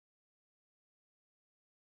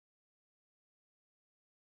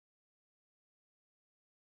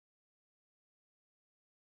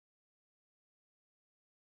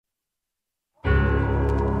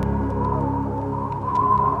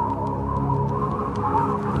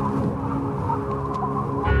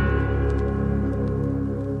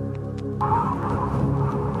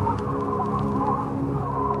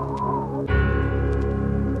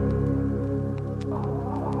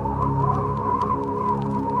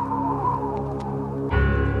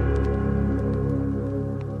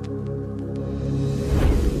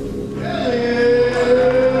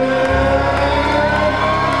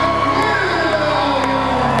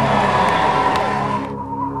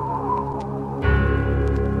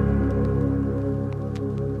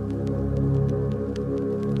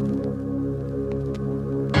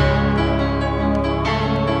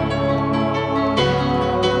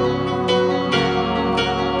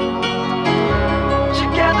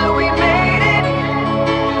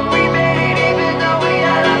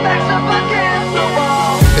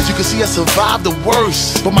cause see I survived the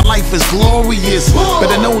worst, but my life is glorious.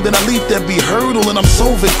 Better know that I leaped every hurdle and I'm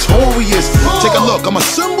so victorious. Take a look, I'm a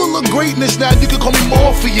symbol of greatness, now you can call me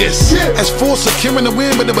Morpheus. As for securing the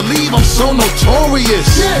win, but to believe I'm so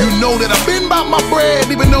notorious. You know that I've been about my bread,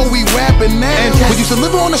 even though we rapping now. We used to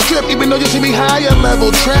live on the strip, even though you see me higher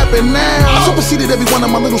level trapping now. I superseded every one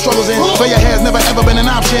of my little struggles, and failure has never ever been an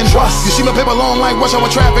option. You see my paper long like rush hour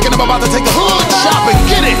traffic, and I'm about to take the hood shopping.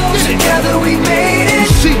 Get it! Together we made it.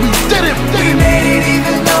 You see, we did it. We made it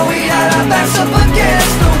even though we had our backs up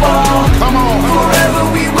against the wall. Come on. Forever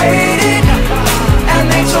we waited, and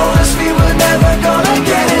they told us we were never gonna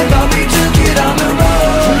get it, but we took it on the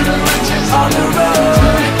road, on the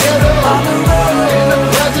road, on the road. In the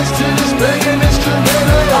presence to this banging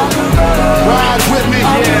instrumental. On the road. Ride with me,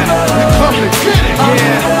 yeah. We come to get it.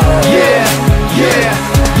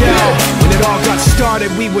 Yeah. When it all got started,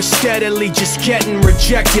 we were steadily just getting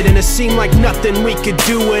rejected, and it seemed like nothing we could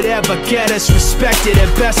do would ever get us respected. At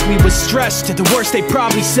best we were stressed, at the worst they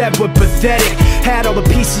probably said we're pathetic. Had all the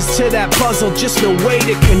pieces to that puzzle, just no way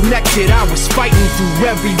to connect it. I was fighting through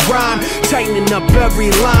every rhyme, tightening up every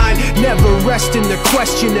line, never resting the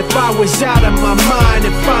question if I was out of my mind.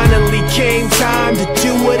 It finally came time to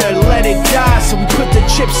do it or let it die, so we put the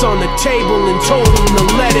chips on the table and told them to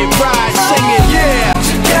let it ride, singing yeah.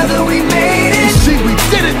 Together we made it. You see, we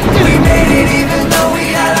did it. We made it even though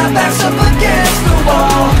we had our backs up against the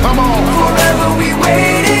wall. Come on. Forever we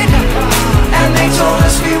waited, and they told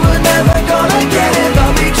us we were never gonna get it,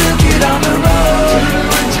 but we took it on the road,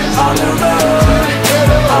 on the road,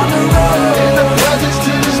 on the road. In the presence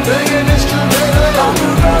to this banging instrumental. On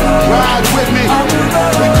the road. Ride with me. On the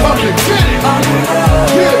road. We come to get it. On the road.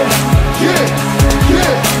 Yeah.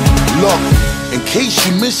 Look, in case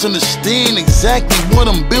you misunderstand exactly what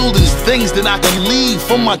I'm building, things that I can leave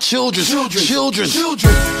for my children.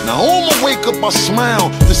 Now on my wake up I smile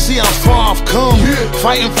to see how far I've come.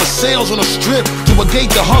 Fighting for sales on the strip to a gate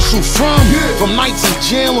to hustle from. From nights in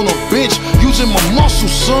jail on a bench, using my muscle,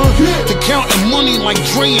 son. To counting money like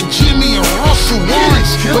Dre and Jimmy and Russell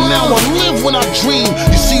once. But now I live when I dream.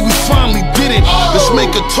 You see, we finally did it. Let's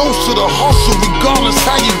make a toast to the hustle, regardless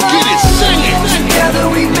how you get it. Sing it. Together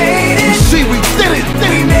we made it. You see, we did it.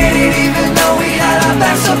 We made it even though